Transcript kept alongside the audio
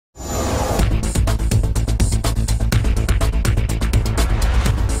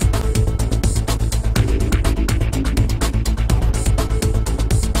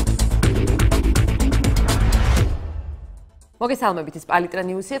მოგესალმებით, ეს პალიტრა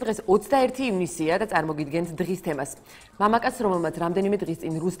ნიუსია. დღეს 21 ივნისია და წარმოგიდგენთ დღის თემას. მამაკაც, რომელმაც რამდენიმე დღის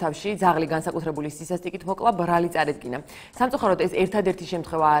წინ რუსთავში ძაღლი განსაკუთრებული სისასტიკით მოკლა, ბრალი წარედგინა. სამწუხაროდ ეს ერთადერთი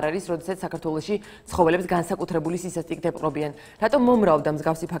შემთხვევა არ არის, როდესაც საქართველოში ცხოველებს განსაკუთრებული სისასტიკით ეპყრობიან. რატომ მომრავლდა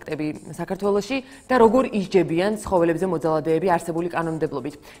მსგავსი ფაქტები საქართველოში და როგორ ისჯებიან ცხოველებზე მოძალადეები არსებული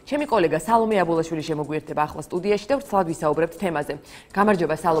კანონმდებლობით. ჩემი კოლეგა სალომე აბულაშვილი შემოგვიერთდება ახლა სტუდიაში და ვრცლად ვისაუბრებთ თემაზე.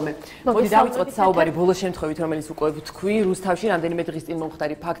 გამარჯობა სალომე. მოდი დავიწყოთ საუბარი ბოლოს შემთხვევით, რომელიც უკვე ვთქვი, რუსთავში რამდენიმე დღის წინ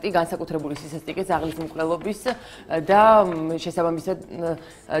მომხდარი ფაქტი განსაკუთრებული სისასტიკით ძაღლის მკვლელობის და შესაბამისად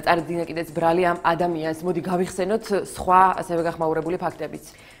წარედგინა კიდეც ბრალი ამ ადამიანს. მოდი გავიხსენოთ სხვა ასევე გახმაურებული ფაქტებიც.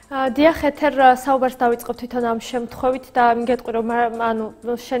 დიახ, ეთერ საუბარს დავიწყებ თვითონ ამ შემთხვევით და მიგეტყვი რომ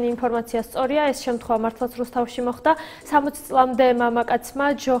შენი ინფორმაცია სწორია, ეს შემთხვევა მართლაც რუსთავში მოხდა. 60 წლამდე მამაკაცმა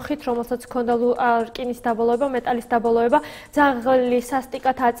ჯოხით, რომელსაც ჰქონდა რკინის დაბოლოება, მეტალის დაბოლოება, ძაღლი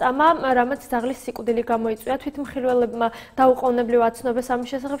სასტიკად აწამა, რამაც ძაღლის სიკვდილი გამოიწვია. თვითმხილველებმა დაუყოვნებლივ აცნობეს ამის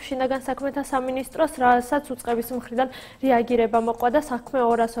შესახებ შინაგან საქმეთა სამინისტროს, რასაც უწყების მხრიდან რეაგირება მოყვა და საქმე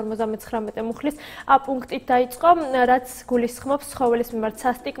 259 მუხლის პუნქტით დაიწყო, რაც გულისხმობს ცხოველის მიმართ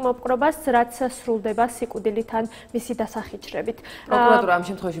სასტიკ მოპყრობას, რაც სრულდება სიკვდილით ან მისი დასახიჩრებით. პროკურატურა ამ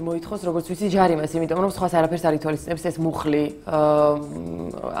შემთხვევაში მოითხოვს, როგორც ვიცი, ჯარიმას, იმიტომ რომ სხვას არაფერს არ ითვალისწინებს ეს მუხლი.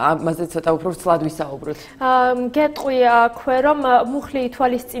 ამაზე ცოტა უფრო ვრცლად ვისაუბროთ. გეტყვი აქვე, რომ მუხლი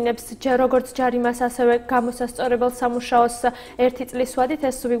ითვალისწინებს როგორც ჯარიმას, ასევე გამოსასწორებელ სამუშაოს 1 წლის ვადით,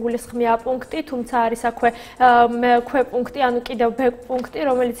 ეს ვიგულისხმია პუნქტი, თუმცა არის აქვე ქვეპუნქტი, ანუ კიდევ ბექპუნქტი,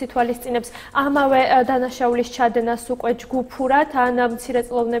 რომელიც ითვალისწინებს ამავე დანაშაულის ჩადენას უკვე ჯგუფურად ან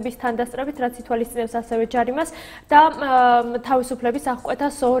მცირეწლოვნების თანდასწრებით, რაც ითვალისწინებს ასევე ჯარიმას და თავისუფლების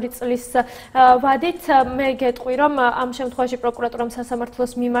აღკვეთას 2 წლის ვადით. მე გეტყვი, რომ ამ შემთხვევაში პროკურატურამ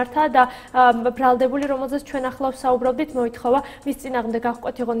სასამართლოს მიმართა და ბრალდებული, რომელზეც ჩვენ ახლა ვსაუბრობდით, მოითხოვა მის წინააღმდეგ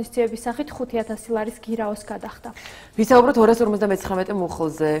აღკვეთი ღონისძიების სახით 5000 ლარის გირაოს გადახდა. ვისაუბროთ 259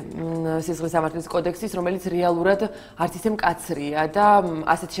 მუხლზე სისხლის სამართლის კოდექსის, რომელიც რეალურად არც ისე მკაცრია და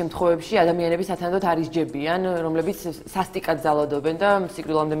ასეთ შემთხვევებში ადამიანები სათანადოდ არ ისჯებიან, რომლებიც სასტიკად ძალადობენ და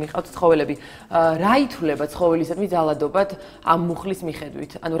სიკვდილამდე მიჰყავთ ცხოველები. რა ითვლება ცხოველისადმი ძალადობად ამ მუხლის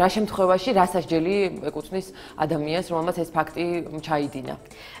მიხედვით? ანუ რა შემთხვევაში რა სასჯელი ეკუთვნის ადამიანს, რომელმაც ეს ფაქტი ჩაიდინა?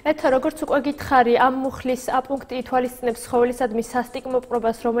 ეთო, როგორც უკვე გითხარი, ამ მუხლის პუნქტი ითვალისწინებს ცხოველისადმი სასტიკ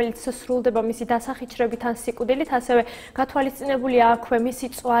მოპყრობას, რომელიც სრულდება მისი დასახიჩრებით ან სიკვდილით, ასევე გათვალისწინებულია აქვე მისი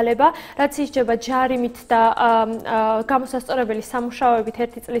წვალება, რაც ისჯება ჯარიმით და გამოსასწორებელი სამუშაოებით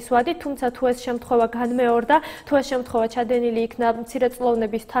 1 წლის ვადით, თუმცა თუ ეს შემთხვევა განმეორდა, თუ ეს შემთხვევა ჩადენილი იქნა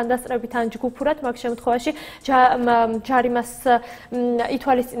მცირეწლოვნების თანდასწრებით ან ჯგუფურად, მაგ შემთხვევაში ჯარიმას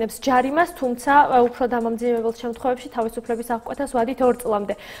ითვალისწინებს ჯარიმას, თუმცა უფრო დამამძიმებელ შემთხვევებში თავისუფლების აღკვეთას ვადით 2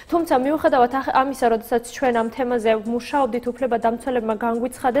 წლამდე. თუმცა მიუხედავად ამისა, როდესაც ჩვენ ამ თემაზე მუშაობდით, უფლებადამცველებმა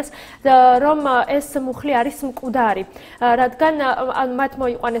განგვიცხადეს, რომ ეს მუხლი არის მკვდარი, რადგან მათ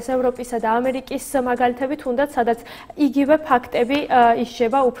მოიყვანეს ევროპისა და ამერიკის მაგალითები, თუნდაც სადაც იგივე ფაქტები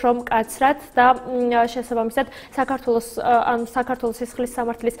ისჯება უფრო მკაცრად და შესაბამისად საქართველოს სისხლის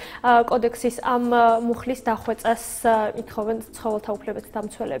სამართლის კოდექსის ამ მუხლის დახვეწას ითხოვენ ცხოველთა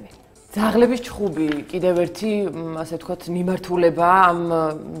უფლებადამცველები. ძაღლების ჩხუბი კიდევ ერთი, ასე ვთქვათ, მიმართულება ამ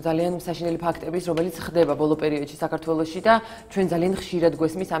ძალიან საშინელი ფაქტების, რომელიც ხდება ბოლო პერიოდში საქართველოში და ჩვენ ძალიან ხშირად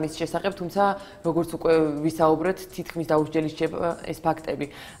გვესმის ამის შესახებ, თუმცა როგორც უკვე ვისაუბრეთ, თითქმის დაუსჯელისჩება ეს ფაქტები.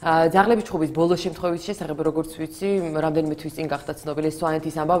 ძაღლების ჩხუბის ბოლო შემთხვევის შესახებ, როგორც ვიცი, რამდენიმე თვის წინ გახდა ცნობილი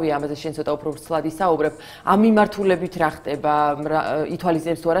სვანეთის ამბავია, ამაზე შენ ცოტა უფრო ვრცლად ისაუბრებ. ამ მიმართულებით რა ხდება?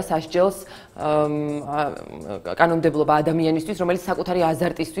 ითვალისწინებს თუ არა სასჯელს კანონმდებლობა ადამიანისთვის, რომელიც საკუთარი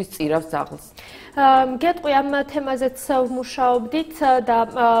აზარტისთვის წირავს ძაღლს. გეტყვი, ამ თემაზეც ვმუშაობდით და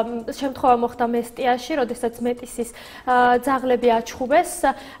შემთხვევა მოხდა მესტიაში, როდესაც მეტისის ძაღლები აჩხუბეს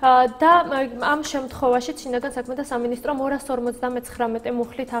და ამ შემთხვევაში შინაგან საქმეთა სამინისტრომ 259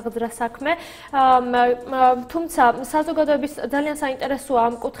 მუხლით აღძრა საქმე. თუმცა საზოგადოების ძალიან საინტერესოა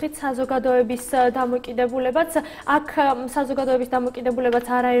ამ კუთხით საზოგადოების დამოკიდებულებაც. აქ საზოგადოების დამოკიდებულებაც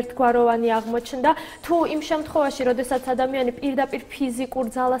არაერთგვაროვანი აღმოჩნდა. თუ იმ შემთხვევაში, როდესაც ადამიანი პირდაპირ ფიზიკურ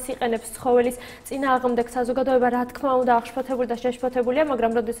ძალას იყენებს ცხოველის წინააღმდეგ, საზოგადოება რა თქმა უნდა აღშფოთებული და შეშფოთებულია,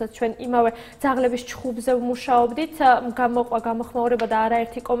 მაგრამ როდესაც ჩვენ იმავე ძაღლების ჩხუბზე ვმუშაობდით, გამოყვა გამოხმაურება და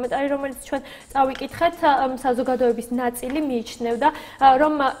არაერთი კომენტარი, რომელიც ჩვენ წავიკითხეთ, საზოგადოების ნაწილი მიიჩნევდა,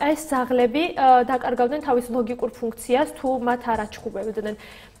 რომ ეს ძაღლები დაკარგავდნენ თავის ლოგიკურ ფუნქციას, თუ მათ არ აჩხუბებდნენ.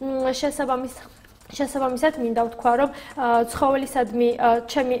 შესაბამისად, მინდა ვთქვა, რომ ცხოველისადმი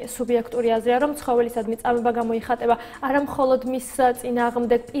ჩემი სუბიექტური აზრია, რომ ცხოველისადმი წამება გამოიხატება არა მხოლოდ მის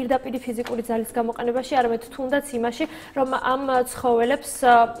წინააღმდეგ პირდაპირ ფიზიკური ძალის გამოყენებაში, არამედ თუნდაც იმაში, რომ ამ ცხოველებს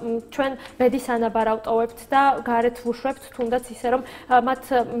ჩვენ ბედის ანაბარ ავტოვებთ და გარეთ ვუშვებთ, თუნდაც ისე, რომ მათ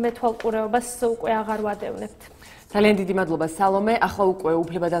მეთვალყურეობას უკვე აღარ ვადევნებთ. ძალიან დიდი მადლობა სალომე. ახლა უკვე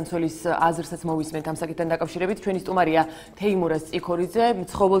უფლებადამცველის აზრსაც მოვისმენთ ამ საკითხთან დაკავშირებით. ჩვენი სტუმარია თეიმურაზ წიქორიძე,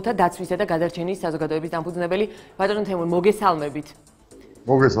 ცხოველთა დაცვისა და გადარჩენის საზოგადოების დამფუძნებელი. ბატონო თეიმურ, მოგესალმებით.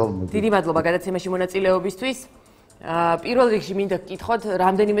 მოგესალმებით. დიდი მადლობა გადაცემაში მონაწილეობისთვის. პირველ რიგში მინდა გკითხოთ,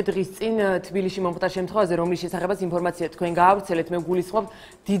 რამდენიმე დღის წინ თბილისში მომხდარ შემთხვევაზე, რომლის შესახებაც ინფორმაცია თქვენ გაავრცელეთ, მე გულისხმობ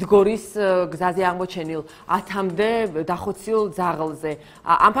დიდგორის გზაზე აღმოჩენილ 10-მდე დახოცილ ძაღლზე.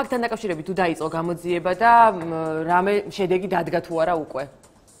 ამ ფაქტთან დაკავშირებით თუ დაიწყო გამოძიება და რამე შედეგი დადგა თუ არა უკვე?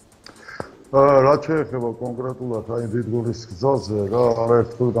 რაც შეეხება კონკრეტულად აი დიდგორის გზაზე, რა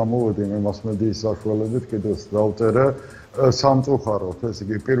არაერთხელ გამოვედი მე მასმედიის საშუალებით, კიდევ დავწერე სამწუხაროდ, ესე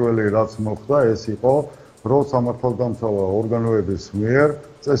იგი პირველი რაც მოხდა, ეს იყო რომ სამართალდამცავი ორგანოების მიერ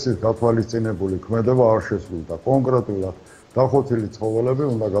წესით გათვალისწინებული ქმედება არ შესრულდა. კონკრეტულად დახოცილი ცხოველები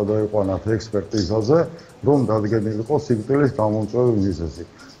უნდა გადაიყვანათ ექსპერტიზაზე, რომ დადგენილიყო სიკვდილის გამომწვევი მიზეზი.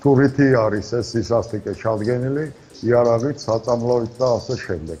 თუ რითი არის ეს სასტიკე ჩადგენილი, იარაღით, საწამლავით და ასე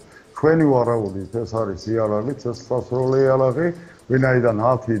შემდეგ. ჩვენი ვარაუდით ეს არის იარაღით, სასწრაფო იარაღი, ვინაიდან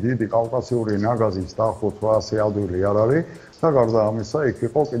 10 დიდი კავკასიური ნაგაზის დახოცვა ასე ადვილი არ არის. და გარდა ამისა, იქ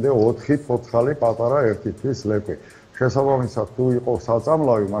იყო კიდევ 4 ფოცხალი პატარა ერთი თვის ლეკვი. შესაბამისად, თუ იყო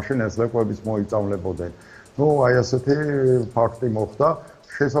საწამლავი, მაშინ ეს ლეკვებიც მოიწამლებოდნენ. ნუ აი ასეთი ფაქტი მოხდა.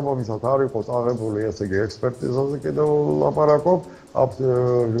 შესაბამისად, არ იყო წაღებული, ესე იგი, ექსპერტიზაზე კიდევ ლაპარაკობ.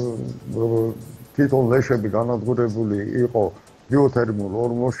 თვითონ ლეშები განადგურებული იყო ბიოთერმულ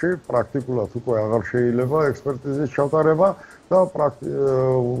ორმოში, პრაქტიკულად უკვე აღარ შეიძლება ექსპერტიზის ჩატარება და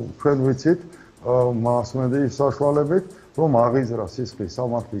ჩვენ ვიცით მასმედიის საშუალებით, რომ აღიზრა სისხლის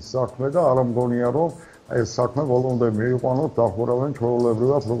სამართლის საქმე და არ მგონია რომ ეს საქმე ბოლომდე მიიყვანოთ დახურავენ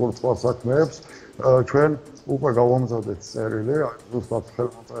ჩვეულებრივად როგორც სხვა საქმეებს ჩვენ უკვე გავამზადეთ წერილი, ზუსტად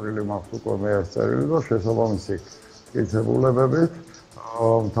ხელმოწერილი მაქვს უკვე მე ეს წერილი და შესაბამისი მტკიცებულებებით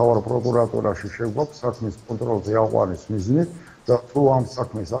მთავარ პროკურატურაში შეგვაქვს საქმის კონტროლზე აყვანის მიზნით და თუ ამ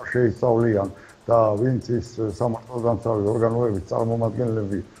საქმეს არ შეისწავლიან და ვინც ის სამართალდამცავი ორგანოების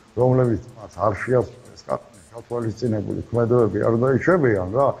წარმომადგენლები რომლებიც მას არ შეასრულეს გათვალისწინებული ქმედებები არ დაიშვებიან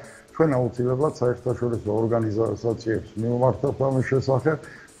რა ჩვენ აუცილებლად საერთაშორისო ორგანიზაციებს მივმართებთ ამის შესახებ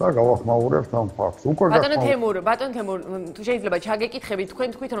და გავახმაურებთ ამ ფაქტს. ბატონო თემურ, თუ შეიძლება ჩაგეკითხებით, თქვენ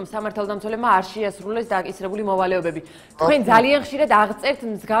თქვით რომ სამართალდამცველებმა არ შეასრულეს დაკისრებული მოვალეობები. თქვენ ძალიან ხშირად აღწერთ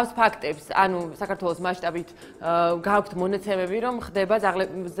მსგავს ფაქტებს, ანუ საქართველოს მასშტაბით გაქვთ მონაცემები, რომ ხდება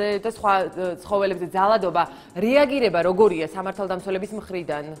ძაღლებზე და სხვა ცხოველებზე ძალადობა. რეაგირება როგორია სამართალდამცველების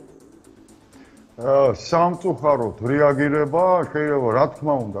მხრიდან? სამწუხაროდ რეაგირება შეიძლება რა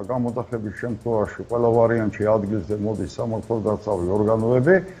თქმა უნდა გამოდახების შემთხვევაში ყველა ვარიანტში ადგილზე მოდის სამართალდამცავი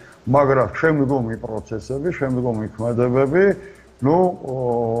ორგანოები, მაგრამ შემდგომი პროცესები, შემდგომი ქმედებები, ნუ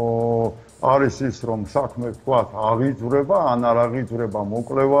არის ის რომ საქმე თქვათ აღიძვრება, ან არ აღიძვრება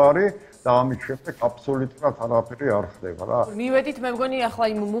მოკლევა არის და ამის შემდეგ აბსოლუტურად არაფერი არ ხდება რა. მივედით მე მგონი ახლა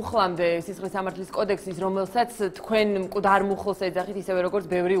იმ მუხლამდე სისხლის სამართლის კოდექსის რომელსაც თქვენ მკვდარ მუხლს ეძახით ისევე როგორც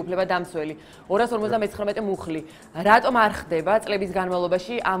ბევრი უფლებადამცველი 259 მუხლი. რატომ არ ხდება წლების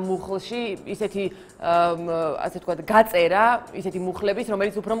განმავლობაში ამ მუხლში ისეთი ასე ვთქვათ გაწერა ისეთი მუხლების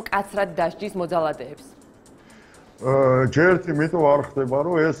რომელიც უფრო მკაცრად დასჯის მოძალადეებს? ჯერ იმიტომ არ ხდება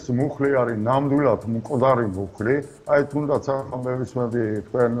რომ ეს მუხლი არის ნამდვილად მკვდარი მუხლი. აი თუნდაც ახლა მე ვისმენდი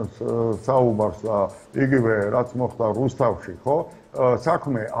თქვენ საუბარს და იგივე რაც მოხდა რუსთავში, ხო?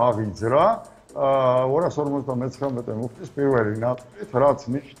 საქმე აღიძრა 259 მუხლის პირველი ნაწილით, რაც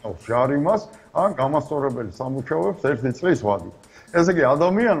ნიშნავს ჯარიმას ან გამასწორებელი სამუშაოებს 1 წლის ვადით. ესე იგი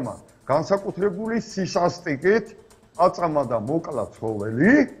ადამიანმა განსაკუთრებული სისასტიკით აწამა და მოკლა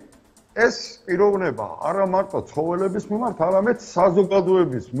ცხოველი ეს პიროვნება არა მარტო ცხოველების მიმართ, არამედ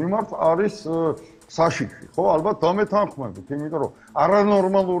საზოგადოების მიმართ არის საშიში, ხო? ალბათ დამეთანხმებით, იმიტომ რომ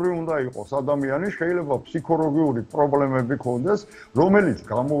არანორმალური უნდა იყოს ადამიანი, შეიძლება ფსიქოლოგიური პრობლემები ქონდეს, რომელიც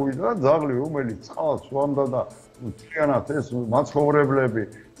გამოვიდა ძაღლი, რომელიც წყალს სვამდა და მთლიანად ეს მაცხოვრებლები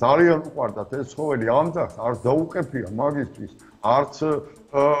ძალიან უყვარდათ ეს ცხოველი ამ ძაღლს არ დაუყეფია მაგისთვის, არც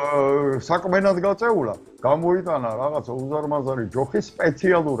საქმენად გაწეულა, გამოიტანა რაღაცა უზარმაზარი ჯოხი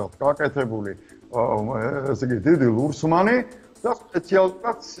სპეციალურად გაკეთებული, ესე იგი დიდი ლურსმანი და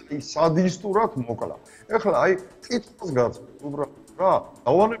სპეციალურად სადისტურად მოკლა. ეხლა აი კითხვას გაწყობ უბრალოდ რა,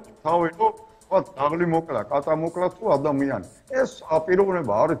 დავანებთ თავი რომ თქვა ძაღლი მოკლა, კატა მოკლა თუ ადამიანი. ეს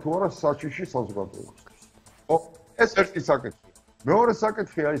აპიროვნება არის თუ არა საშიში საზოგადოებისთვის. ხო, ეს ერთი საკითხი. მეორე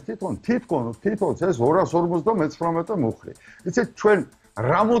საკითხია ის თვითონ ეს 259 მუხლი. იცით ჩვენ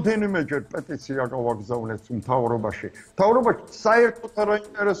რამოდენიმეჯერ პეტიცია გავაგზავნეთ მთავრობაში. მთავრობაში საერთოდ არ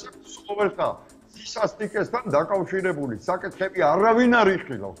აინტერესებს ცხოველთა სისასტიკესთან დაკავშირებული საკითხები არავინ არ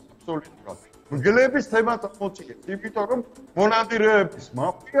იხილავს აბსოლუტურად. მგლების თემა წამოწიეთ, იმიტომ რომ მონადირეების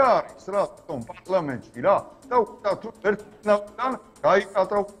მაფია არის რა, თვითონ პარლამენტში რა და თუ ერთნავთან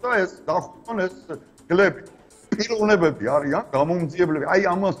გაიკატრა ეს დახტონ ეს მგლები. პიროვნებები არიან გამომძიებლები. აი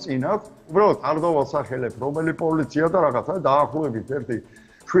ამას წინათ, უბრალოდ არ დავასახელებ, რომელი პოლიცია და რაღაცა დაახლოებით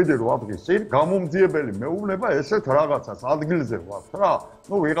 7-8 დღის წინ გამომძიებელი მეუბნება ესეთ რაღაცას ადგილზე ვართ რა.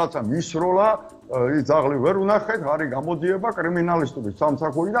 ნუ ვიღაცა მისროლა, ძაღლი ვერ უნახეთ, არის გამოძიება კრიმინალისტური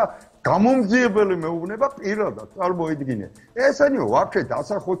სამსახური და გამომძიებელი მეუბნება პირადად წარმოიდგინე. ესენი ვაფშე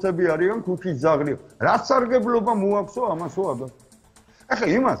დასახოცები არიან ქუჩის ძაღლი. რა სარგებლობა მოაქვსო ამასო აბა. ახლა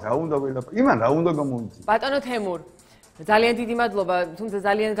იმას რა უნდა ველაპარაკო? იმან რა უნდა გამომძიებო? ბატონო თემურ, ძალიან დიდი მადლობა, თუმცა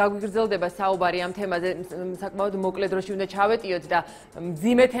ძალიან გაგვიგრძელდება საუბარი ამ თემაზე, საკმაოდ მოკლე დროში უნდა ჩავეტიოთ და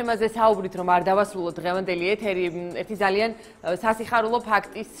მძიმე თემაზე საუბრით, რომ არ დავასრულოთ დღევანდელი ეთერი, ერთი ძალიან სასიხარულო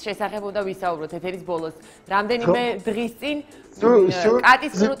ფაქტის შესახებ უნდა ვისაუბროთ ეთერის ბოლოს. რამდენიმე დღის წინ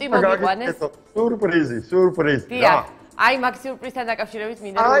კატის კრუტი მოგიყვანეს. სურპრიზი. დიახ, აი მაგ სიურპრიზთან დაკავშირებით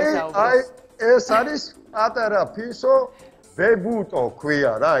მინდა რომ ვისაუბროთ. აი ეს არის პატარა ფისო ბებუტო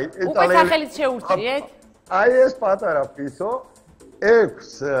ქვია რა, უკვე სახელით შეურჩიეთ? აი ეს პატარა ფისო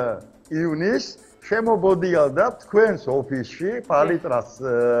 6 ივნისს შემობოდიალდა თქვენს ოფისში, პალიტრას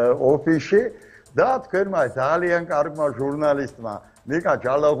ოფისში და თქვენმა ძალიან კარგმა ჟურნალისტმა ნიკა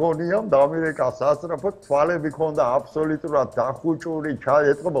ჯალაღონიამ დამირეკა სასწრაფოდ, თვალები ქონდა აბსოლუტურად დახუჭული,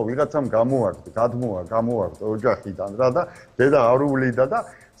 ეტყობა ვიღაცამ გამოარდა ოჯახიდან რა და დედა არ უვლიდა და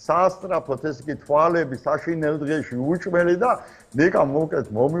სასწრაფოდ ეს კი თვალები საშინელ დღეში უჭმელი და ნიკა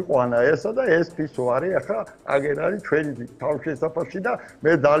მოკეთ მომიყვანა ესა და ეს ფისო არის ახლა აგერ არის ჩვენი თავშესაფარში და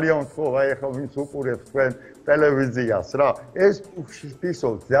მე ძალიან ვთხოვ აი ახლა ვინც უყურებს თქვენ ტელევიზიას რა ეს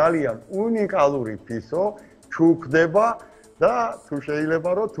ფისო ძალიან უნიკალური ფისო ჩუქდება და თუ შეიძლება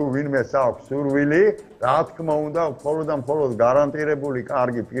რომ თუ ვინმეს აქვს სურვილი რა თქმა უნდა მხოლოდ გარანტირებული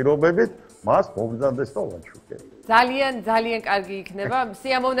კარგი პირობებით მას მომზადდეს და ვაჩუქებს ძალიან კარგი იქნება.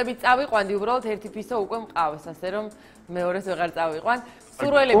 სიამოვნებით წავიყვანდი, უბრალოდ ერთი ფისო უკვე მყავს, ასე რომ მეორეს ვეღარ წავიყვან.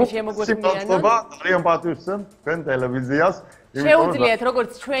 სურველები შემოგვეყნიანონ. ძალიან პატივისცემ თქვენ ტელევიზიას. შეუძლიათ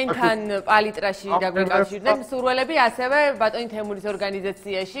როგორც ჩვენთან პალიტრაში დაგვიკავშირდნენ სურველები, ასევე ბატონი თემურის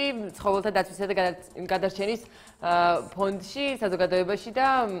ორგანიზაციაში, ცხოველთა დაცვისა და გადარჩენის ფონდში, საზოგადოებაში და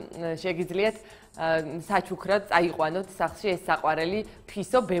შეგიძლიათ საჩუქრად წაიყვანოთ სახლში ეს საყვარელი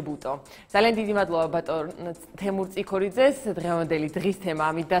ფისო ბებუტო. ძალიან დიდი მადლობა ბატონ თემურ წიქორიძეს. დღევანდელი დღის თემა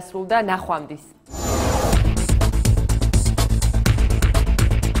ამით დასრულდა. ნახვამდის.